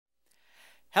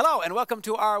Hello and welcome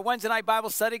to our Wednesday night Bible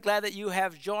study. Glad that you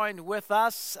have joined with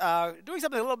us. Doing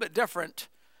something a little bit different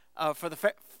for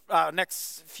the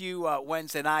next few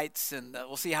Wednesday nights, and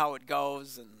we'll see how it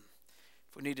goes. And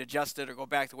if we need to adjust it or go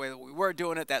back the way that we were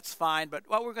doing it, that's fine. But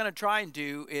what we're going to try and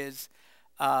do is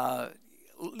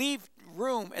leave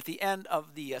room at the end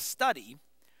of the study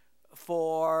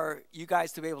for you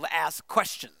guys to be able to ask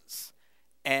questions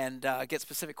and get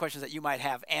specific questions that you might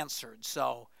have answered.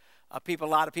 So. A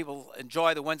lot of people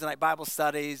enjoy the Wednesday night Bible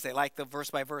studies. They like the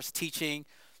verse-by-verse teaching.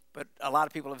 But a lot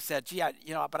of people have said, gee,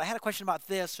 but I had a question about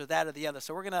this or that or the other.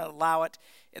 So we're going to allow it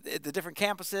at the different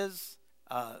campuses.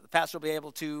 The pastor will be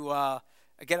able to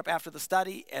get up after the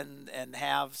study and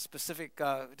have specific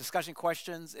discussion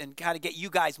questions and kind of get you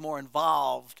guys more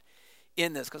involved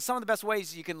in this. Because some of the best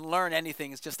ways you can learn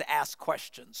anything is just to ask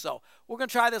questions. So we're going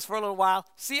to try this for a little while,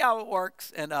 see how it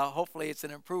works, and hopefully it's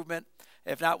an improvement.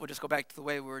 If not, we'll just go back to the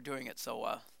way we were doing it.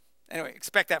 So anyway,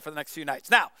 expect that for the next few nights.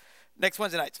 Now, next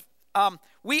Wednesday nights.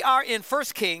 We are in 1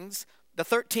 Kings, the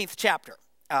 13th chapter,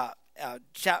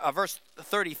 verse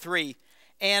 33.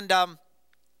 And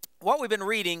what we've been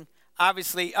reading,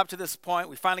 obviously, up to this point,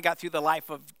 we finally got through the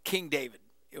life of King David.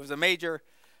 It was a major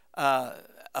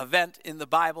event in the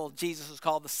Bible. Jesus was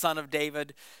called the Son of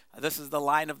David. This is the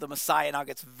line of the Messiah. Now it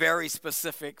gets very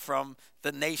specific from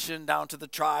the nation down to the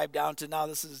tribe, down to now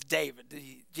this is David.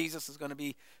 Jesus is going to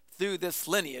be through this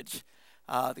lineage,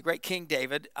 the great King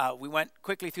David. We went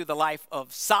quickly through the life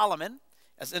of Solomon,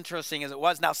 as interesting as it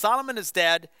was. Now Solomon is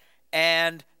dead,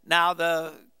 and now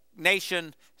the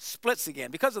nation splits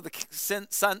again. Because of the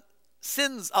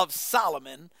sins of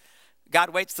Solomon, God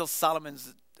waits till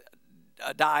Solomon's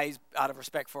dies out of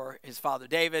respect for his father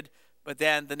David, but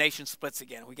then the nation splits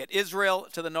again. We get Israel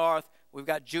to the north, we've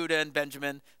got Judah and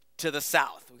Benjamin to the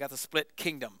south. We've got the split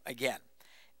kingdom again.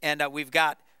 And we've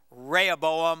got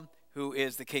Rehoboam, who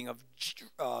is the king of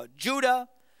Judah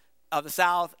of the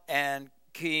south, and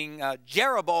King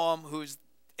Jeroboam,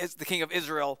 is the king of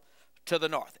Israel to the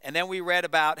north. And then we read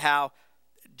about how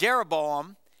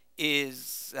Jeroboam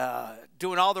is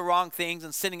doing all the wrong things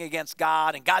and sinning against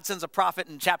God. And God sends a prophet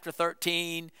in chapter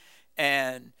 13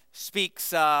 and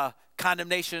speaks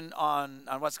condemnation on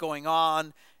what's going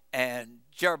on. And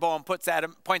Jeroboam points at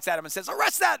him and says,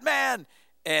 "Arrest that man!"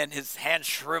 And his hand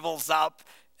shrivels up.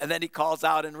 And then he calls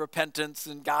out in repentance,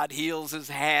 and God heals his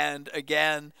hand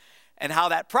again. And how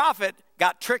that prophet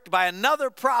got tricked by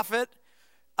another prophet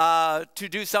to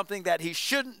do something that he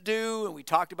shouldn't do. And we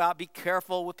talked about be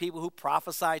careful with people who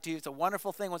prophesy to you. It's a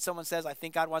wonderful thing when someone says, I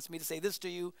think God wants me to say this to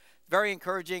you. Very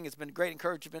encouraging. It's been great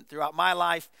encouragement throughout my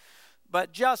life.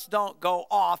 But just don't go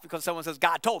off because someone says,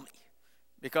 God told me.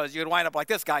 Because you could wind up like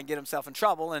this guy and get himself in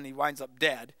trouble, and he winds up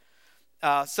dead.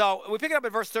 So we pick it up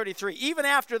at verse 33. Even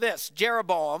after this,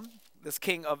 Jeroboam, this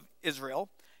king of Israel,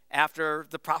 after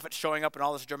the prophet showing up in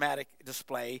all this dramatic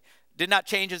display, did not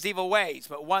change his evil ways,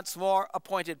 but once more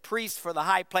appointed priests for the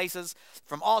high places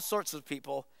from all sorts of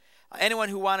people. Anyone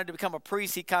who wanted to become a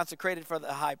priest, he consecrated for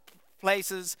the high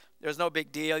places. There's no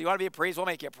big deal. You want to be a priest? We'll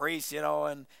make you a priest,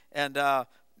 and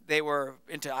they were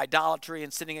into idolatry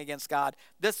and sinning against God.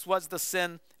 This was the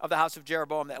sin of the house of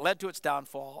Jeroboam that led to its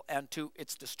downfall and to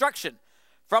its destruction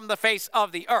from the face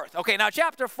of the earth. Okay, now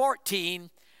chapter 14,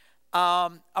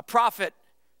 a prophet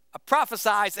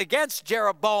prophesies against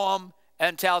Jeroboam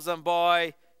and tells him,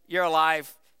 boy, your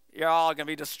life, you're all going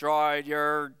to be destroyed,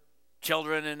 your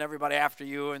children and everybody after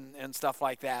you and stuff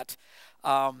like that.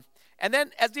 And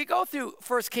then as we go through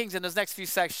 1 Kings in those next few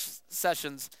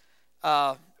sessions,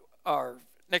 or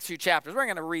next few chapters, we're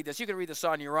going to read this. You can read this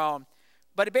on your own.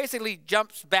 But it basically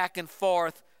jumps back and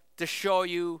forth to show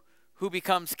you who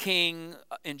becomes king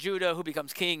in Judah, who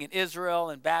becomes king in Israel,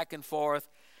 and back and forth.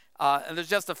 And there's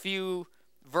just a few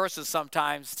verses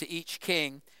sometimes to each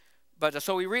king. But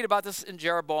so we read about this in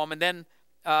Jeroboam, and then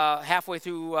halfway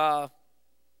through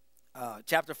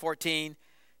chapter 14,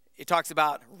 it talks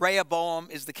about Rehoboam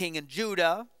is the king in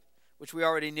Judah, which we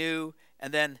already knew,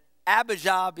 and then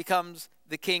Abijah becomes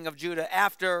the king of Judah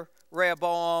after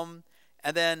Rehoboam,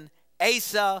 and then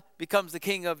Asa becomes the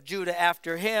king of Judah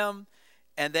after him,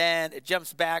 and then it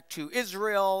jumps back to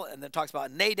Israel, and then talks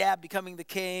about Nadab becoming the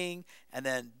king, and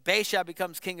then Baasha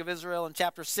becomes king of Israel in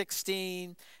chapter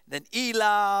 16, then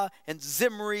Elah, and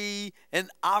Zimri, and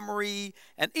Omri,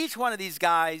 and each one of these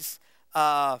guys,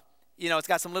 it's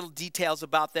got some little details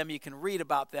about them. You can read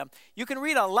about them. You can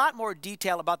read a lot more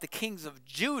detail about the kings of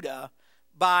Judah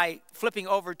by flipping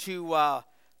over to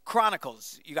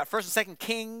Chronicles. You got 1st and 2nd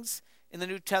Kings in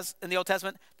the Old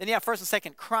Testament. Then you have 1st and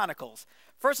 2nd Chronicles.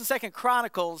 1st and 2nd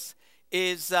Chronicles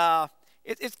is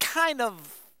it's kind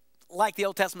of like the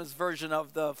Old Testament's version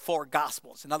of the four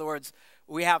Gospels. In other words,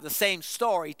 we have the same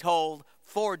story told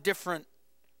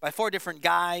by four different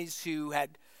guys who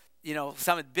had,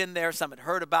 some had been there, some had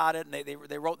heard about it, and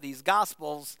they wrote these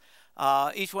Gospels,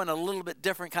 each one a little bit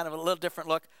different, kind of a little different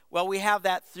look. Well, we have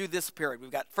that through this period.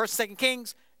 We've got 1st and 2nd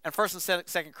Kings and 1st and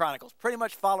 2nd Chronicles, pretty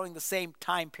much following the same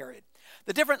time period.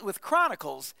 The difference with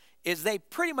Chronicles is they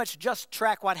pretty much just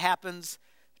track what happens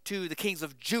to the kings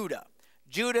of Judah.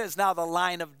 Judah is now the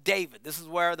line of David. This is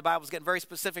where the Bible's getting very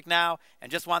specific now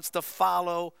and just wants to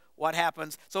follow what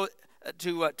happens to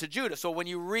Judah. So when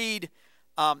you read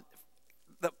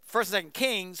the 1st and 2nd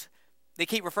Kings, they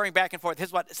keep referring back and forth.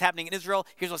 Here's what's happening in Israel.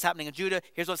 Here's what's happening in Judah.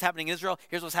 Here's what's happening in Israel.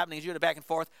 Here's what's happening in Judah, back and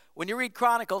forth. When you read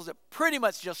Chronicles, it pretty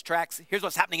much just tracks, here's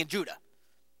what's happening in Judah,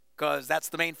 because that's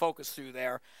the main focus through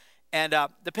there. And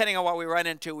depending on what we run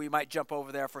into, we might jump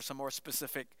over there for some more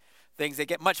specific things. They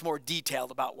get much more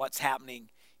detailed about what's happening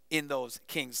in those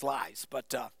kings' lives.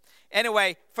 But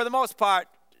anyway, for the most part,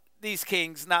 these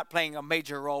kings not playing a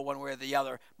major role one way or the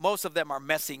other. Most of them are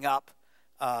messing up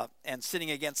and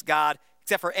sinning against God,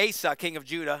 except for Asa, king of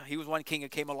Judah. He was one king who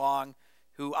came along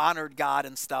who honored God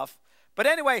and stuff. But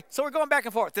anyway, so we're going back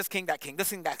and forth. This king, that king, this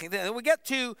king, that king. Then we get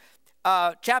to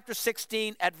chapter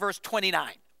 16 at verse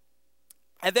 29.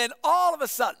 And then all of a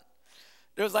sudden,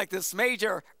 there's like this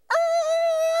major,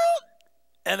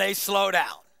 and they slow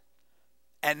down.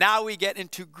 And now we get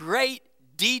into great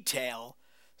detail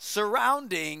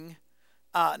surrounding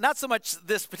not so much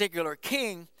this particular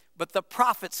king, but the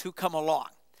prophets who come along.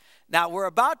 Now, we're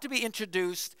about to be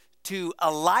introduced to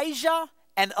Elijah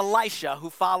and Elisha, who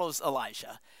follows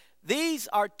Elijah. These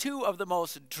are two of the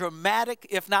most dramatic,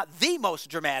 if not the most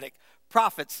dramatic,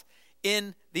 prophets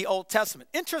in the Old Testament.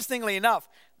 Interestingly enough,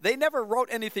 they never wrote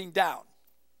anything down.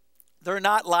 They're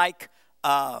not like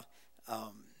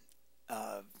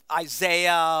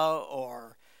Isaiah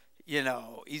or,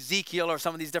 Ezekiel or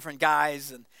some of these different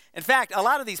guys. And in fact, a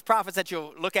lot of these prophets that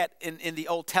you'll look at in the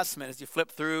Old Testament as you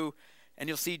flip through, and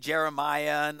you'll see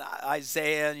Jeremiah and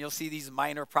Isaiah, and you'll see these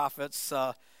minor prophets,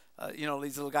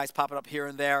 these little guys popping up here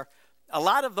and there. A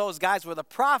lot of those guys were the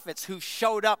prophets who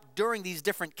showed up during these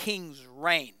different kings'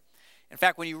 reign. In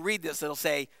fact, when you read this, it'll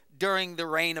say, during the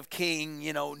reign of King,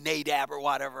 Nadab or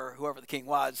whatever, whoever the king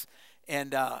was.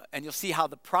 And you'll see how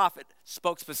the prophet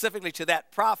spoke specifically to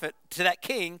that prophet, to that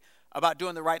king, about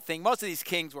doing the right thing. Most of these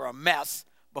kings were a mess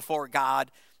before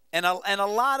God. And a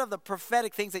lot of the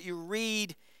prophetic things that you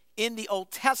read in the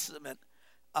Old Testament,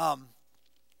 and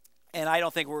I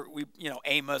don't think we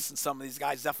Amos and some of these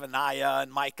guys, Zephaniah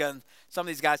and Micah and some of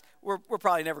these guys, we're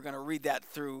probably never going to read that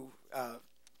through,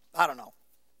 I don't know.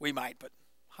 We might, but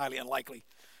highly unlikely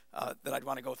that I'd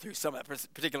want to go through some of that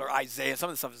particular Isaiah. Some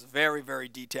of the stuff is very, very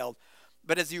detailed.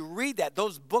 But as you read that,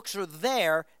 those books are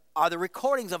the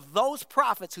recordings of those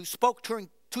prophets who spoke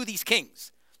to these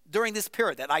kings during this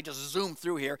period that I just zoomed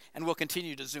through here, and will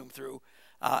continue to zoom through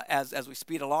as we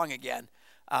speed along again.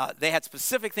 They had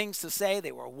specific things to say.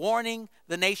 They were warning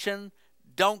the nation,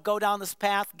 don't go down this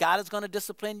path. God is going to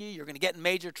discipline you. You're going to get in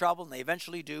major trouble, and they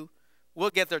eventually do. We'll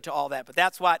get there to all that. But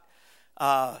that's what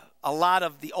a lot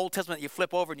of the Old Testament, you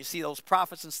flip over and you see those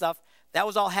prophets and stuff, that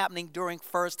was all happening during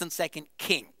 1st and 2nd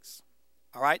Kings.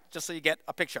 All right? Just so you get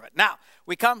a picture of it. Now,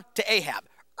 we come to Ahab.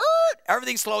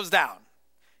 Everything slows down.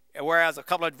 Whereas a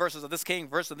couple of verse of this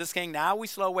king, now we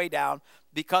slow way down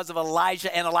because of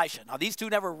Elijah and Elisha. Now, these two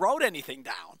never wrote anything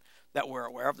down that we're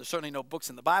aware of. There's certainly no books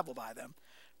in the Bible by them.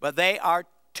 But they are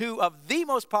two of the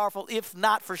most powerful, if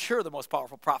not for sure the most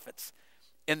powerful prophets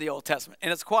in the Old Testament.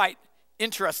 And it's quite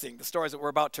interesting, the stories that we're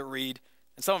about to read.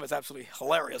 And some of it's absolutely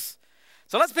hilarious.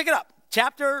 So let's pick it up.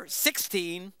 Chapter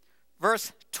 16,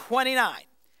 verse 29.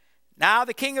 Now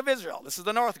the king of Israel, this is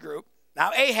the north group,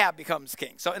 now Ahab becomes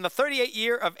king. So in the 38th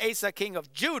year of Asa, king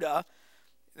of Judah,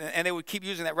 and they would keep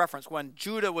using that reference. When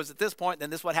Judah was at this point, then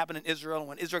this is what happened in Israel. And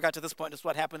when Israel got to this point, this is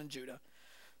what happened in Judah.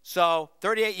 So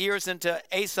 38 years into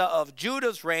Asa of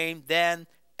Judah's reign, then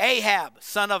Ahab,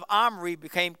 son of Omri,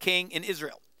 became king in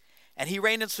Israel. And he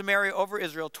reigned in Samaria over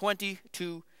Israel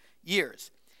 22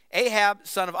 years. Ahab,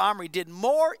 son of Omri, did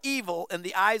more evil in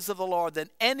the eyes of the Lord than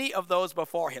any of those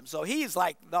before him. So he's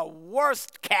like the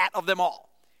worst cat of them all.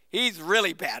 He's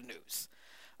really bad news.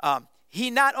 He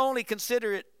not only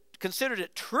considered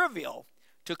it trivial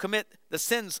to commit the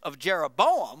sins of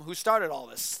Jeroboam, who started all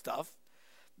this stuff,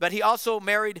 but he also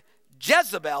married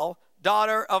Jezebel,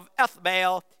 daughter of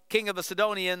Ethbaal, king of the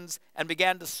Sidonians, and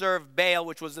began to serve Baal,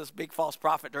 which was this big false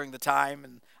prophet during the time,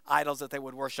 and idols that they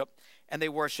would worship, and they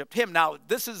worshiped him. Now,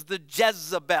 this is the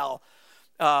Jezebel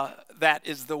that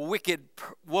is the wicked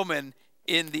woman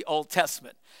in the Old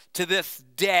Testament. To this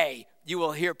day, you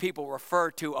will hear people refer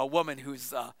to a woman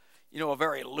who's, a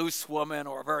very loose woman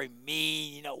or a very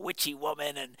mean, witchy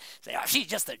woman and say, oh, she's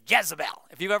just a Jezebel.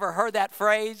 If you've ever heard that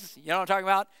phrase, you know what I'm talking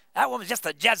about? That woman's just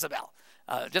a Jezebel,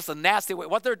 just a nasty way.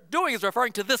 What they're doing is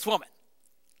referring to this woman.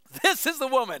 This is the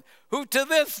woman who to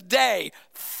this day,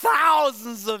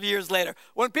 thousands of years later,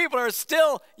 when people are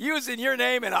still using your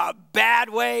name in a bad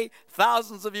way,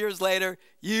 thousands of years later,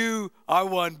 you are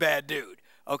one bad dude,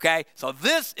 okay? So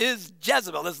this is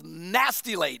Jezebel, this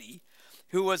nasty lady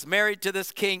who was married to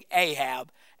this king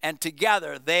Ahab, and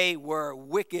together they were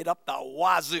wicked up the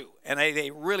wazoo, and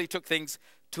they really took things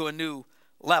to a new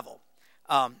level.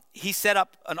 He set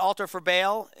up an altar for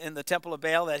Baal in the temple of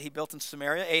Baal that he built in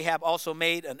Samaria. Ahab also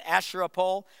made an Asherah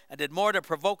pole and did more to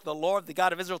provoke the Lord, the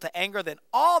God of Israel, to anger than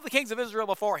all the kings of Israel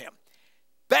before him.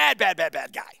 Bad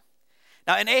guy.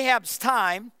 Now, in Ahab's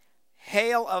time,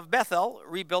 Hael of Bethel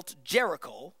rebuilt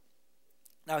Jericho.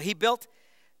 Now, he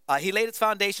laid its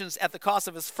foundations at the cost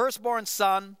of his firstborn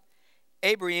son,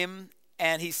 Abiram,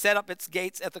 and he set up its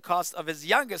gates at the cost of his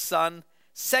youngest son,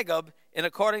 Segub, in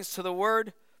accordance to the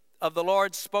word of the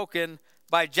Lord spoken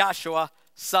by Joshua,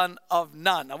 son of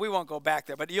Nun. Now, we won't go back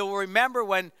there, but you'll remember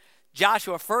when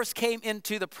Joshua first came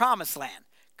into the promised land,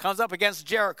 comes up against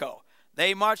Jericho.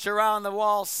 They marched around the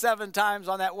wall 7 times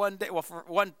on that one day,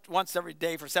 once every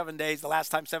day for 7 days, the last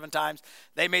time 7 times.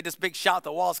 They made this big shout.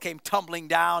 The walls came tumbling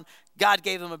down. God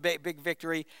gave them a big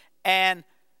victory. And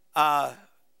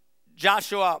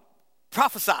Joshua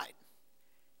prophesied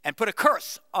and put a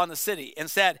curse on the city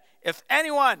and said, if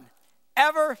anyone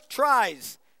ever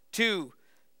tries to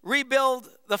rebuild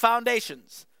the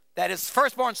foundations, that his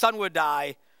firstborn son would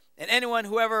die, and anyone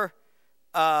who ever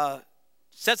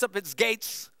sets up its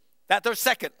gates, that their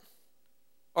second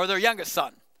or their youngest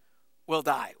son will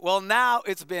die. Well, now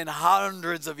it's been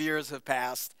hundreds of years have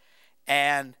passed,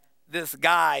 and this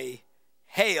guy,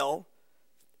 Hael,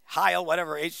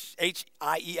 whatever,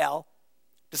 H-I-E-L,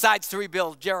 decides to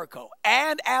rebuild Jericho.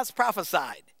 And as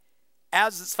prophesied,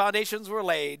 as its foundations were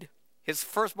laid, his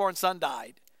firstborn son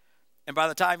died. And by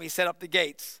the time he set up the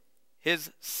gates,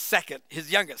 his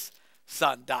youngest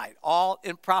son died. All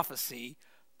in prophecy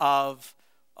of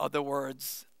the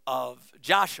words of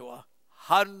Joshua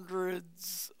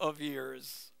hundreds of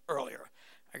years earlier.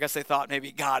 I guess they thought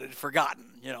maybe God had forgotten.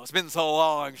 It's been so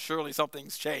long, surely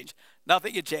something's changed.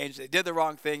 Nothing had changed. They did the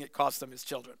wrong thing. It cost them his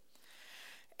children.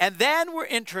 And then we're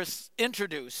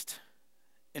introduced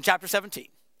in chapter 17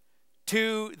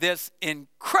 to this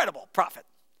incredible prophet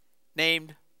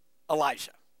named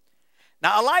Elijah.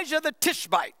 Now, Elijah the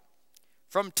Tishbite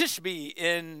from Tishbe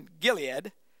in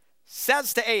Gilead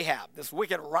says to Ahab, this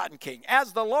wicked, rotten king,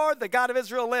 as the Lord, the God of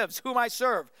Israel lives, whom I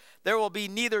serve, there will be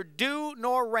neither dew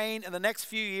nor rain in the next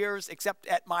few years except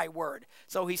at my word.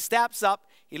 So he steps up.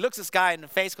 He looks this guy in the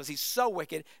face because he's so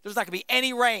wicked. There's not going to be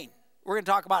any rain. We're going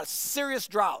to talk about a serious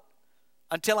drought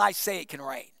until I say it can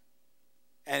rain.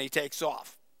 And he takes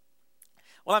off.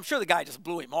 Well, I'm sure the guy just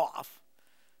blew him off.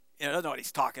 Doesn't know what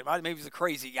he's talking about. Maybe he's a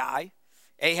crazy guy.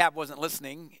 Ahab wasn't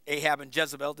listening. Ahab and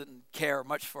Jezebel didn't care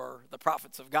much for the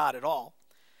prophets of God at all.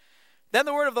 Then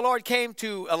the word of the Lord came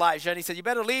to Elijah, and he said, you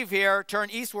better leave here, turn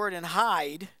eastward, and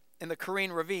hide in the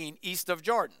Kerine ravine east of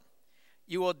Jordan.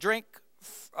 You will drink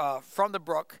from the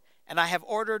brook, and I have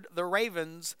ordered the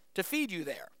ravens to feed you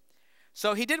there.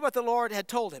 So he did what the Lord had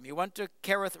told him. He went to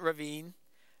Kerith ravine,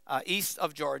 east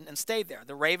of Jordan, and stayed there.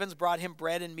 The ravens brought him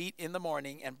bread and meat in the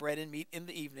morning and bread and meat in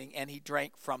the evening, and he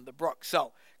drank from the brook.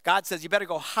 So God says, you better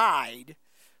go hide.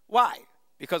 Why?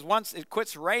 Because once it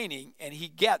quits raining and he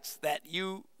gets that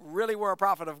you really were a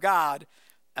prophet of God,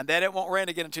 and then it won't rain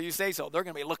again until you say so, they're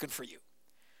going to be looking for you.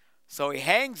 So he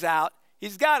hangs out.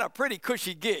 He's got a pretty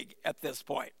cushy gig at this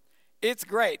point. It's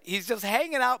great. He's just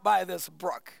hanging out by this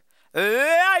brook.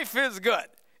 Life is good.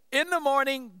 In the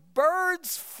morning,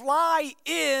 birds fly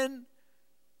in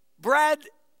bread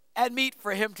and meat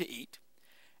for him to eat.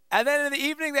 And then in the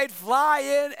evening, they'd fly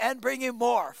in and bring him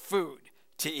more food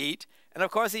to eat. And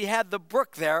of course, he had the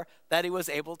brook there that he was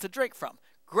able to drink from.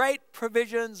 Great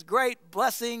provisions, great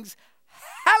blessings.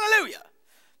 Hallelujah.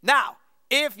 Now,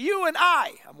 if you and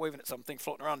I'm waving at something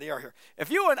floating around the air here.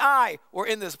 If you and I were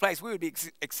in this place, we would be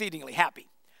exceedingly happy.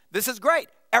 This is great.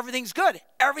 Everything's good.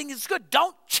 Everything is good.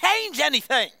 Don't change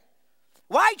anything.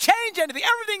 Why change anything?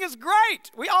 Everything is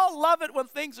great. We all love it when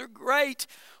things are great,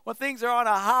 when things are on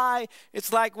a high.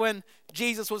 It's like when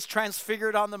Jesus was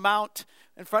transfigured on the mount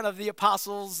in front of the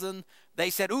apostles, and they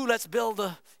said, ooh, let's build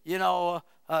a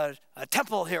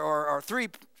temple here, or 3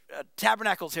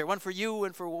 tabernacles here, one for you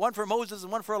and one for Moses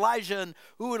and one for Elijah, and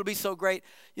ooh, it'll be so great.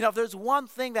 If there's one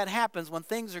thing that happens when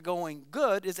things are going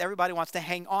good is everybody wants to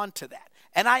hang on to that.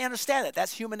 And I understand that.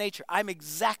 That's human nature. I'm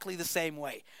exactly the same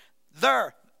way.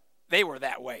 they were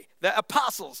that way. The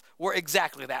apostles were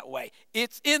exactly that way.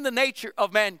 It's in the nature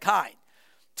of mankind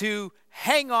to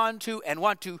hang on to and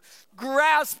want to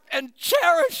grasp and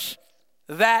cherish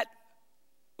that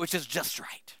which is just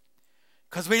right.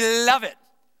 Because we love it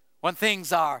when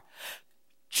things are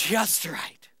just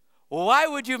right. Why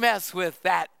would you mess with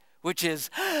that which is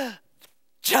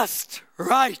just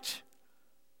right?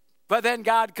 But then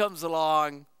God comes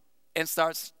along and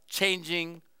starts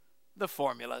changing the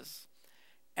formulas.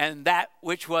 And that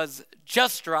which was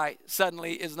just right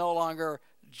suddenly is no longer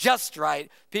just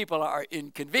right. People are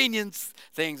inconvenienced.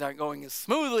 Things aren't going as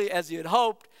smoothly as you'd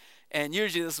hoped. And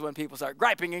usually this is when people start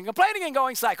griping and complaining and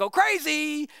going psycho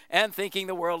crazy and thinking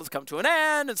the world has come to an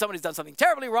end and somebody's done something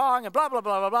terribly wrong and blah, blah,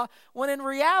 blah, blah, blah. When in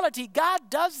reality, God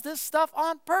does this stuff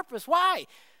on purpose. Why?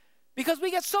 Because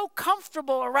we get so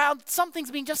comfortable around some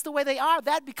things being just the way they are,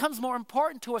 that becomes more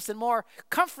important to us and more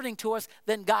comforting to us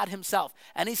than God himself.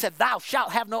 And he said, thou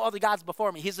shalt have no other gods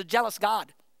before me. He's a jealous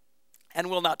God and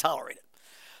will not tolerate it.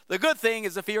 The good thing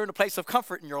is if you're in a place of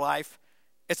comfort in your life,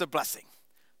 it's a blessing.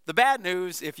 The bad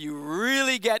news, if you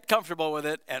really get comfortable with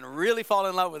it and really fall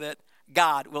in love with it,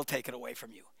 God will take it away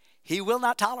from you. He will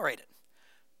not tolerate it.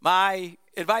 My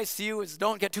advice to you is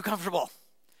don't get too comfortable.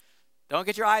 Don't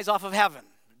get your eyes off of heaven.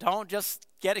 Don't just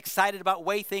get excited about the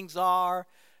way things are,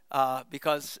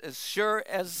 because as sure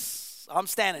as I'm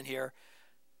standing here,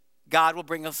 God will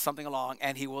bring us something along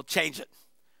and he will change it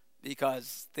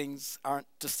because things aren't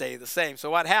to stay the same. So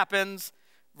what happens?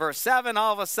 Verse 7,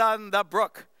 all of a sudden the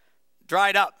brook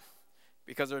dried up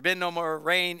because there had been no more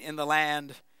rain in the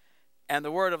land. And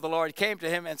the word of the Lord came to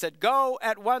him and said, go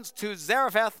at once to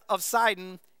Zarephath of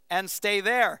Sidon and stay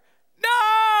there.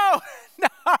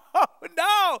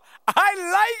 No,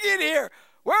 I like it here.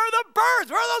 Where are the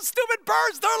birds? Where are those stupid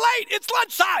birds? They're late. It's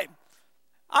lunchtime.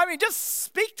 I mean, just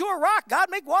speak to a rock. God,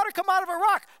 make water come out of a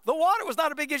rock. The water was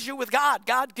not a big issue with God.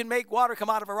 God can make water come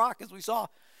out of a rock, as we saw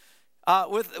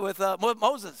with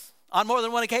Moses on more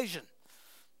than one occasion.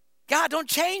 God, don't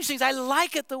change things. I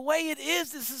like it the way it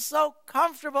is. This is so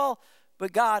comfortable.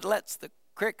 But God lets the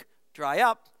creek dry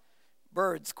up.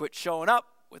 Birds quit showing up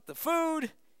with the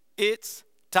food. It's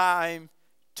time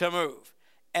to move.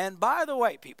 And by the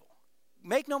way, people,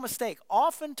 make no mistake,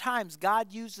 oftentimes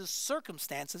God uses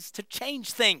circumstances to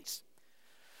change things.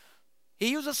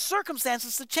 He uses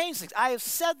circumstances to change things. I have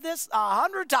said this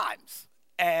 100 times,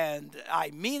 and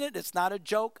I mean it. It's not a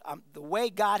joke. The way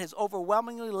God has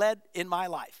overwhelmingly led in my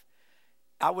life.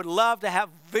 I would love to have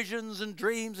visions and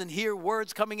dreams and hear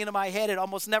words coming into my head. It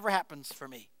almost never happens for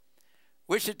me.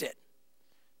 Wish it did.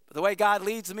 But the way God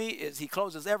leads me is he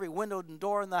closes every window and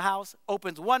door in the house,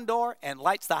 opens one door, and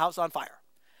lights the house on fire.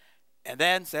 And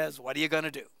then says, what are you going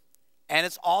to do? And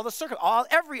it's all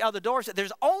every other door.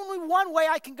 There's only one way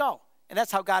I can go. And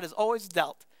that's how God has always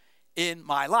dealt in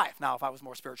my life. Now, if I was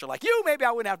more spiritual like you, maybe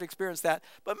I wouldn't have to experience that.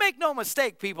 But make no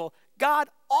mistake, people, God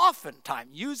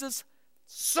oftentimes uses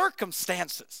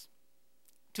circumstances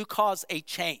to cause a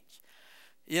change.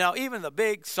 You know, even the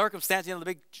big circumstance, the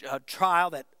big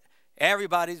trial that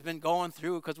everybody's been going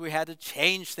through because we had to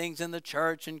change things in the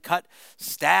church and cut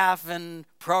staff and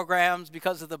programs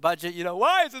because of the budget.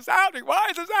 Why is this happening? Why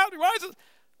is this happening? Why is this?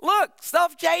 Look,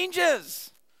 stuff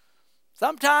changes.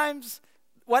 Sometimes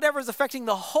whatever is affecting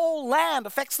the whole land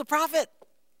affects the prophet.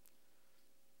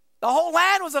 The whole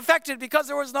land was affected because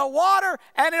there was no water,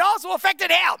 and it also affected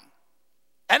him.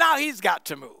 And now he's got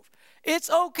to move. It's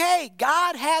okay.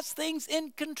 God has things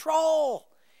in control.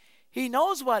 He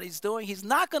knows what he's doing. He's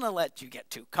not going to let you get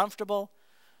too comfortable.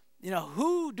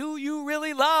 Who do you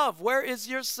really love? Where is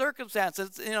your circumstance?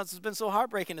 It's been so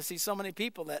heartbreaking to see so many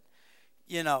people that,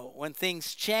 when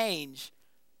things change,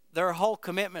 their whole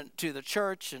commitment to the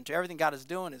church and to everything God is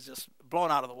doing is just blown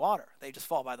out of the water. They just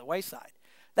fall by the wayside.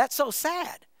 That's so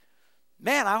sad.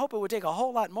 Man, I hope it would take a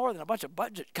whole lot more than a bunch of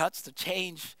budget cuts to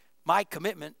change my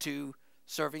commitment to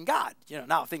serving God.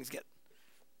 Now if things get,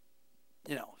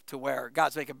 to where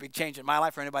God's making a big change in my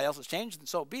life or anybody else's change, then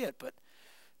so be it. But,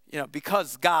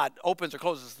 because God opens or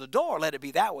closes the door, let it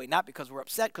be that way. Not because we're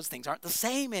upset because things aren't the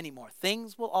same anymore.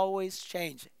 Things will always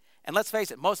change. And let's face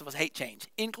it, most of us hate change,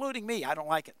 including me. I don't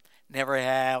like it. Never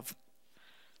have.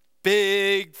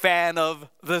 Big fan of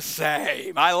the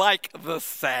same. I like the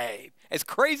same. As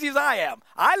crazy as I am,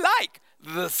 I like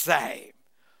the same.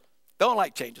 Don't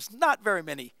like changes. Not very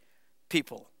many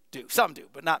people do. Some do,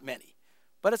 but not many.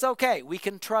 But it's okay. We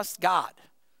can trust God.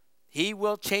 He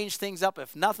will change things up,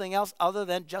 if nothing else, other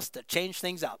than just to change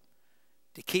things up,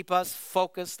 to keep us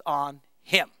focused on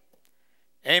him.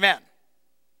 Amen.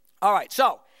 All right,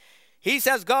 so he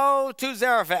says, go to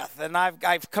Zarephath, and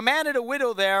I've commanded a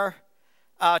widow there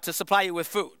to supply you with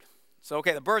food. So,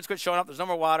 okay, the birds quit showing up. There's no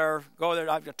more water. Go there.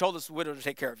 I've told this widow to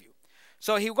take care of you.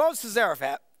 So he goes to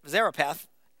Zarephath,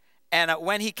 and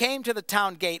when he came to the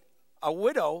town gate, a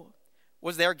widow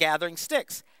was there gathering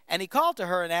sticks. And he called to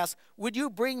her and asked, would you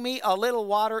bring me a little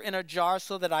water in a jar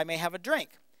so that I may have a drink?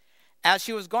 As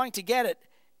she was going to get it,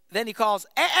 then he calls,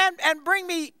 and bring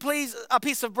me, please, a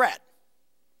piece of bread.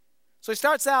 So he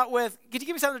starts out with, could you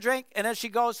give me something to drink? And then she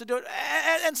goes to do it,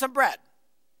 and some bread.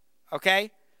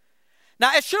 Okay?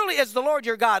 Now, as surely as the Lord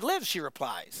your God lives, she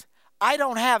replies, I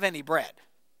don't have any bread.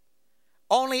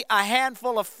 Only a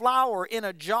handful of flour in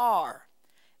a jar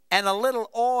and a little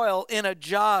oil in a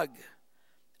jug.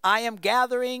 I am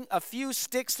gathering a few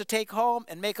sticks to take home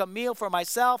and make a meal for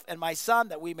myself and my son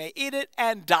that we may eat it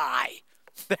and die.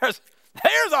 There's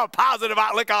a positive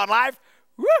outlook on life.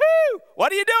 Woohoo!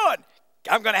 What are you doing?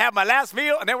 I'm going to have my last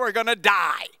meal and then we're going to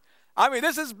die. I mean,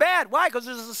 this is bad. Why? Because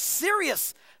there's a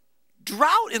serious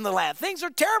drought in the land. Things are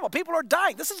terrible. People are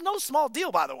dying. This is no small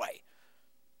deal, by the way.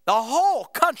 The whole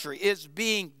country is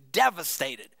being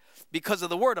devastated because of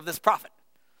the word of this prophet,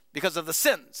 because of the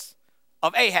sins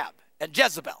of Ahab and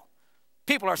Jezebel.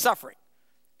 People are suffering.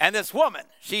 And this woman,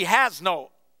 she has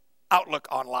no outlook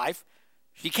on life.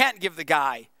 She can't give the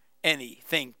guy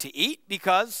anything to eat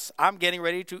because I'm getting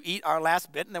ready to eat our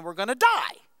last bit and then we're going to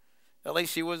die. At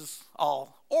least she was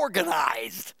all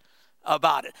organized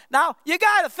about it. Now, you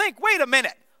got to think, wait a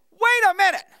minute.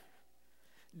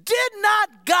 Did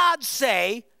not God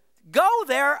say, go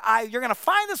there, you're going to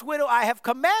find this widow, I have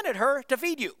commanded her to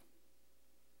feed you.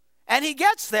 And he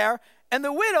gets there, and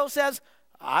the widow says,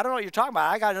 I don't know what you're talking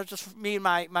about. I got just me and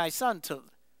my son to.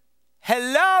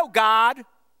 Hello, God.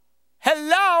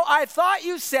 Hello, I thought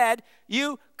you said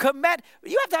you command.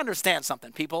 You have to understand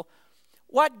something, people.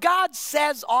 What God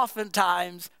says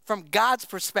oftentimes, from God's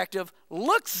perspective,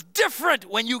 looks different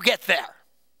when you get there.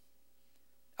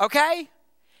 Okay?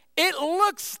 It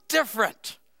looks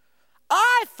different.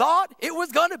 I thought it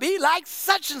was going to be like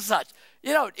such and such.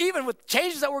 You know, even with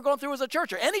changes that we're going through as a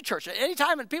church, or any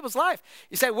time in people's life,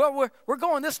 you say, well, we're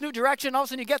going this new direction. All of a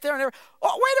sudden you get there and they're,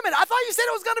 oh, wait a minute. I thought you said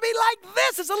it was going to be like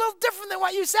this. It's a little different than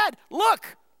what you said.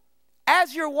 Look,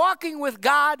 as you're walking with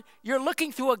God, you're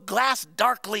looking through a glass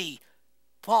darkly,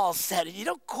 Paul said, and you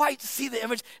don't quite see the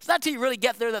image. It's not until you really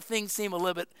get there that things seem a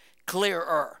little bit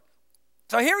clearer.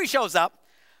 So here he shows up.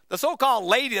 The so-called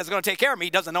lady that's going to take care of me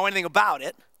doesn't know anything about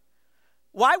it.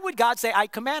 Why would God say, I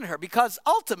commanded her? Because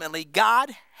ultimately,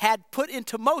 God had put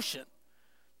into motion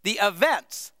the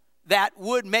events that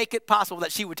would make it possible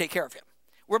that she would take care of him.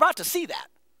 We're about to see that.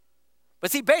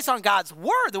 But see, based on God's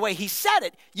word, the way he said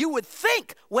it, you would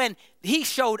think when he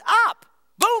showed up,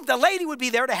 boom, the lady would be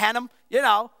there to hand him,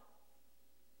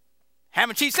 ham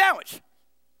and cheese sandwich.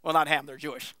 Well, not ham, they're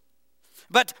Jewish.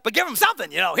 But give him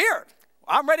something, here,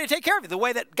 I'm ready to take care of you. The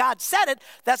way that God said it,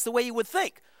 that's the way you would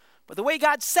think. But the way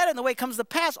God said it and the way it comes to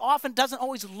pass often doesn't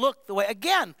always look the way.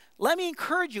 Again, let me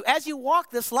encourage you, as you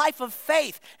walk this life of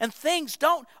faith and things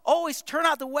don't always turn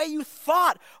out the way you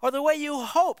thought or the way you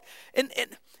hoped, and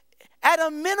at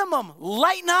a minimum,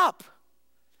 lighten up.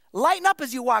 Lighten up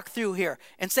as you walk through here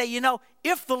and say,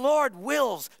 if the Lord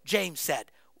wills, James said,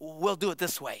 we'll do it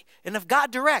this way. And if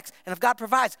God directs and if God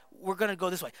provides, we're going to go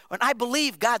this way. And I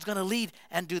believe God's going to lead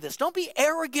and do this. Don't be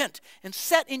arrogant and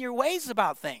set in your ways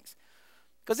about things.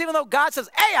 Because even though God says,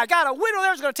 hey, I got a widow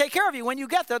there who's going to take care of you, when you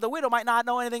get there, the widow might not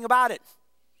know anything about it.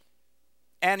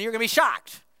 And you're going to be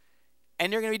shocked.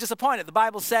 And you're going to be disappointed. The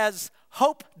Bible says,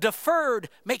 hope deferred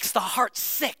makes the heart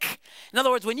sick. In other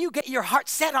words, when you get your heart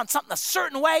set on something a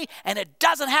certain way and it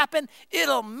doesn't happen,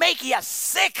 it'll make you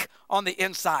sick on the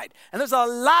inside. And there's a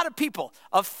lot of people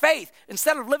of faith,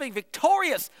 instead of living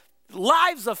victorious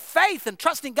lives of faith and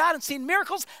trusting God and seeing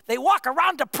miracles, they walk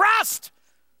around depressed.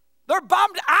 They're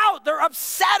bummed out. They're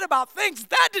upset about things.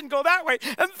 That didn't go that way,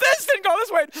 and this didn't go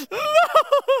this way.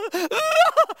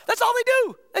 That's all they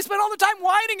do. They spend all the time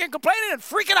whining and complaining and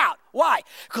freaking out. Why?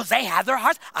 Because they have their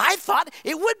hearts. I thought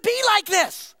it would be like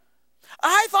this.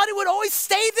 I thought it would always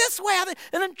stay this way.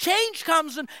 And then change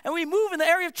comes, and we move in the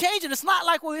area of change, and it's not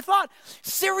like what we thought.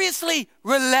 Seriously,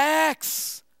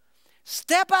 relax.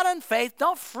 Step out in faith.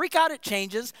 Don't freak out at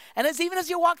changes. And even as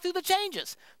you walk through the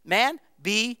changes, man,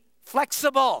 be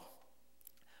flexible.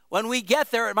 When we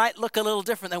get there, it might look a little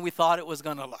different than we thought it was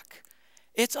going to look.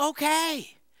 It's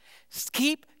okay. Just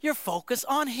keep your focus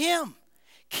on him.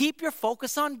 Keep your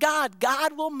focus on God.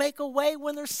 God will make a way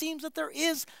when there seems that there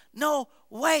is no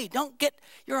way. Don't get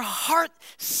your heart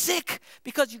sick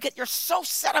because you're so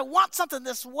set, I want something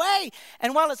this way.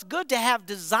 And while it's good to have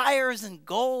desires and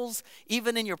goals,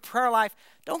 even in your prayer life,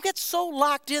 don't get so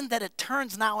locked in that it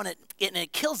turns now and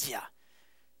it kills you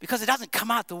because it doesn't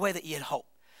come out the way that you had hoped.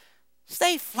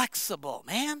 Stay flexible,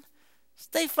 man.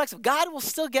 Stay flexible. God will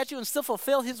still get you and still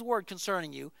fulfill his word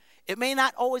concerning you. It may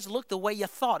not always look the way you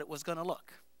thought it was going to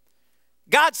look.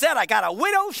 God said, I got a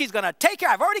widow. She's going to take care.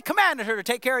 I've already commanded her to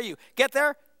take care of you. Get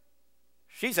there.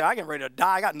 She said, I get ready to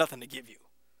die. I got nothing to give you.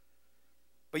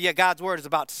 But yet God's word is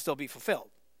about to still be fulfilled.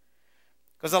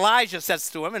 Because Elijah says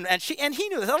to him, and he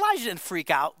knew this. Elijah didn't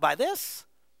freak out by this.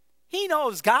 He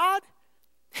knows God.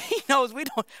 He knows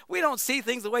we don't see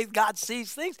things the way God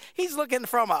sees things. He's looking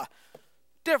from a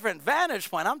different vantage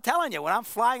point. I'm telling you, when I'm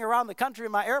flying around the country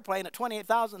in my airplane at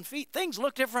 28,000 feet, things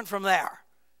look different from there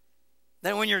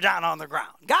than when you're down on the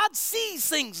ground. God sees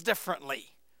things differently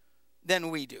than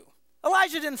we do.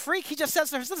 Elijah didn't freak. He just says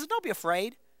to her, listen, don't be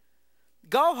afraid.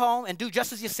 Go home and do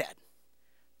just as you said.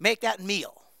 Make that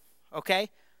meal, okay?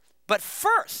 But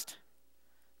first,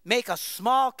 make a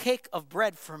small cake of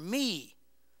bread for me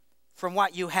from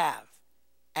what you have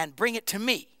and bring it to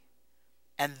me.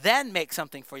 And then make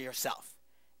something for yourself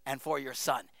and for your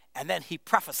son. And then he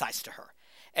prophesies to her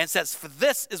and says, for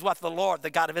this is what the Lord, the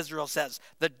God of Israel says,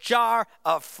 the jar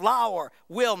of flour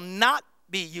will not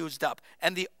be used up,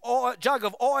 and the jug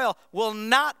of oil will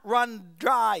not run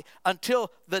dry until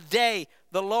the day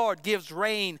the Lord gives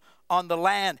rain on the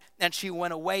land. And she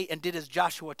went away and did as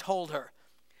Joshua told her.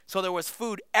 So there was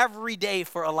food every day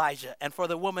for Elijah and for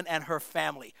the woman and her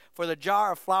family. For the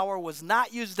jar of flour was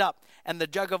not used up, and the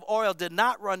jug of oil did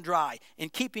not run dry, in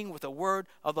keeping with the word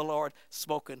of the Lord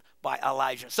spoken by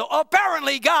Elijah. So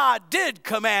apparently God did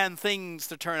command things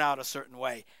to turn out a certain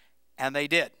way, and they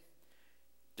did.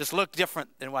 Just looked different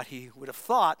than what he would have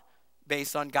thought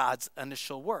based on God's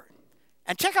initial word.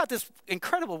 And check out this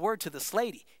incredible word to this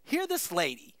lady. Here this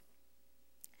lady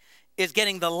is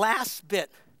getting the last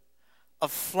bit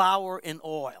of flour and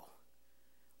oil.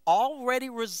 Already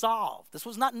resolved. This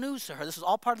was not news to her. This was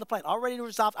all part of the plan. Already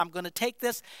resolved. I'm going to take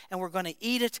this and we're going to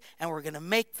eat it and we're going to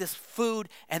make this food.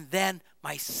 And then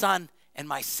my son and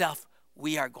myself,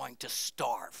 we are going to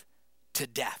starve to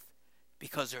death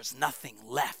because there's nothing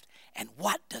left. And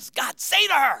what does God say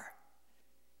to her?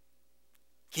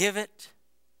 Give it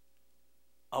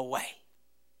away.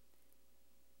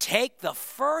 Take the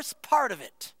first part of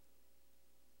it.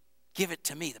 Give it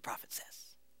to me, the prophet says.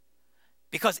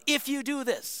 Because if you do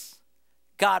this,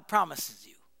 God promises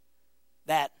you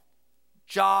that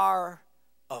jar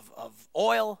of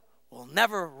oil will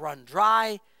never run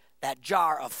dry. That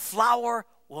jar of flour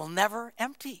will never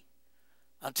empty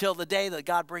until the day that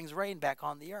God brings rain back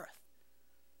on the earth.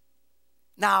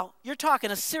 Now, you're talking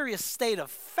a serious state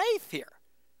of faith here.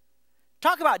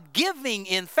 Talk about giving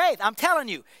in faith. I'm telling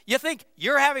you, you think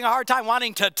you're having a hard time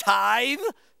wanting to tithe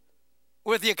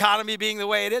with the economy being the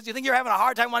way it is? You think you're having a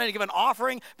hard time wanting to give an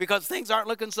offering because things aren't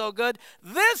looking so good?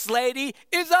 This lady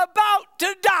is about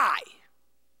to die.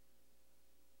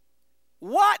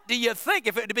 What do you think?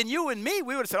 If it had been you and me,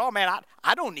 we would have said, oh, man,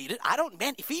 I don't need it.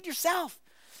 Man, feed yourself.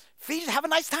 Have a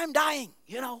nice time dying,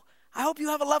 I hope you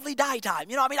have a lovely die time.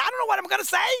 I don't know what I'm going to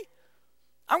say.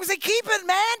 I'm going to say, keep it,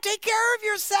 man. Take care of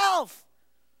yourself.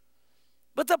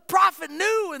 But the prophet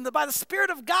knew, and by the Spirit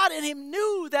of God in him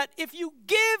knew that if you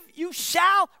give, you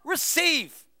shall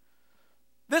receive.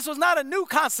 This was not a new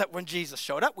concept when Jesus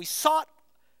showed up. We saw it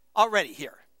already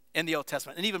here in the Old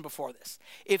Testament, and even before this.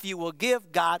 If you will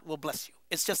give, God will bless you.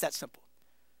 It's just that simple.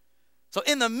 So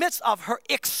in the midst of her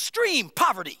extreme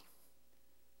poverty,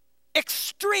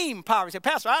 say,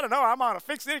 Pastor, I don't know, I'm on a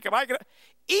fixed income.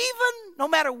 Even no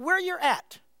matter where you're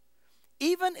at,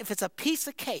 even if it's a piece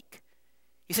of cake,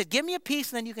 he said, give me a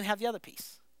piece and then you can have the other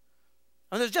piece.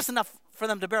 And there's just enough for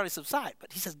them to barely subside,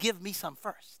 but he says, give me some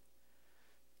first.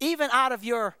 Even out of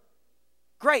your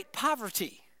great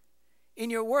poverty, in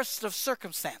your worst of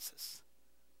circumstances,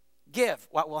 give.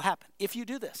 What will happen? If you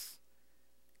do this,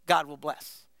 God will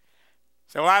bless.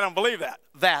 So, well, I don't believe that.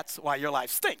 That's why your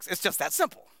life stinks. It's just that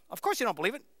simple. Of course you don't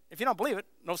believe it. If you don't believe it,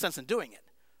 no sense in doing it.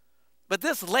 But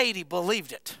this lady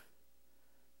believed it.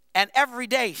 And every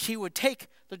day she would take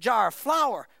the jar of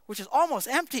flour, which is almost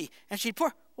empty, and she'd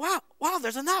pour, wow,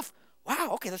 there's enough.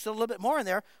 Wow, okay, there's still a little bit more in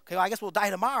there. Okay, well, I guess we'll die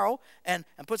tomorrow, and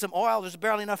put some oil. There's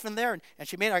barely enough in there, and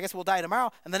she made it. I guess we'll die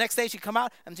tomorrow. And the next day she'd come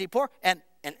out, and she'd pour, and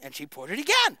she poured it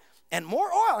again. And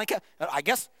more oil. And I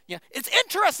guess, it's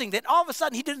interesting that all of a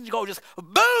sudden he didn't go just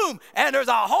boom, and there's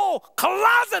a whole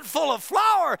closet full of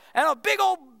flour and a big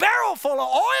old barrel full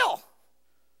of oil.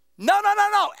 No.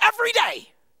 Every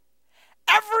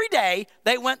day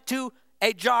they went to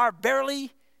a jar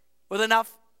barely with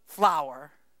enough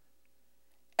flour.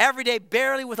 Every day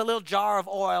barely with a little jar of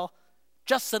oil,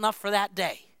 just enough for that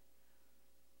day.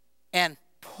 And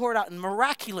poured out, and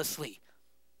miraculously,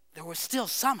 there was still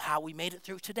somehow we made it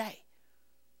through today.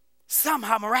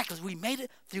 somehow miraculously we made it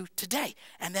through today.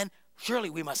 And then surely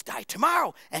we must die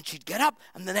tomorrow. And she'd get up,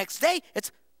 and the next day,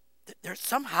 it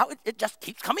just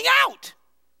keeps coming out.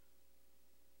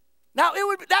 Now,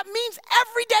 that means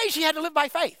every day she had to live by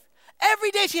faith.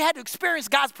 Every day she had to experience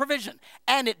God's provision,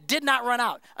 and it did not run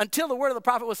out until the word of the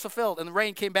prophet was fulfilled and the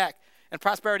rain came back and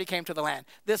prosperity came to the land.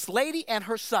 This lady and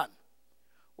her son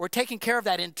were taking care of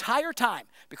that entire time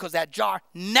because that jar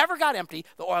never got empty,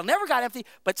 the oil never got empty,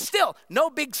 but still no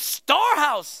big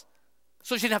storehouse,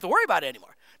 so she didn't have to worry about it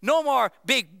anymore. No more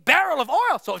big barrel of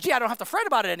oil, so I don't have to fret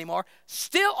about it anymore.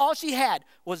 Still, all she had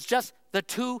was just the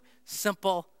two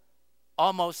simple,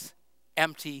 almost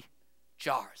empty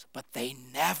jars, but they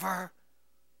never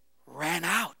ran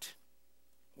out.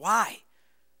 Why?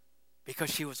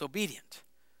 Because she was obedient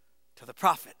to the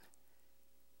prophet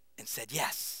and said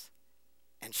yes.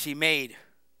 And she made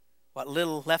what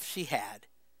little left she had,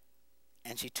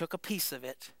 and she took a piece of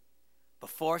it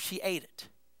before she ate it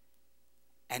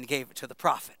and gave it to the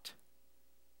prophet.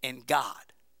 And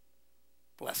God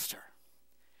blessed her.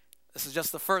 This is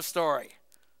just the first story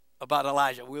about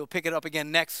Elijah. We will pick it up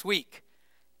again next week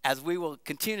as we will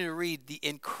continue to read the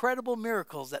incredible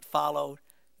miracles that followed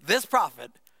this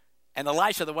prophet and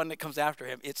Elisha, the one that comes after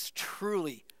him. It's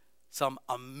truly some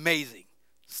amazing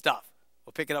stuff.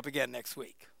 We'll pick it up again next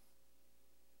week.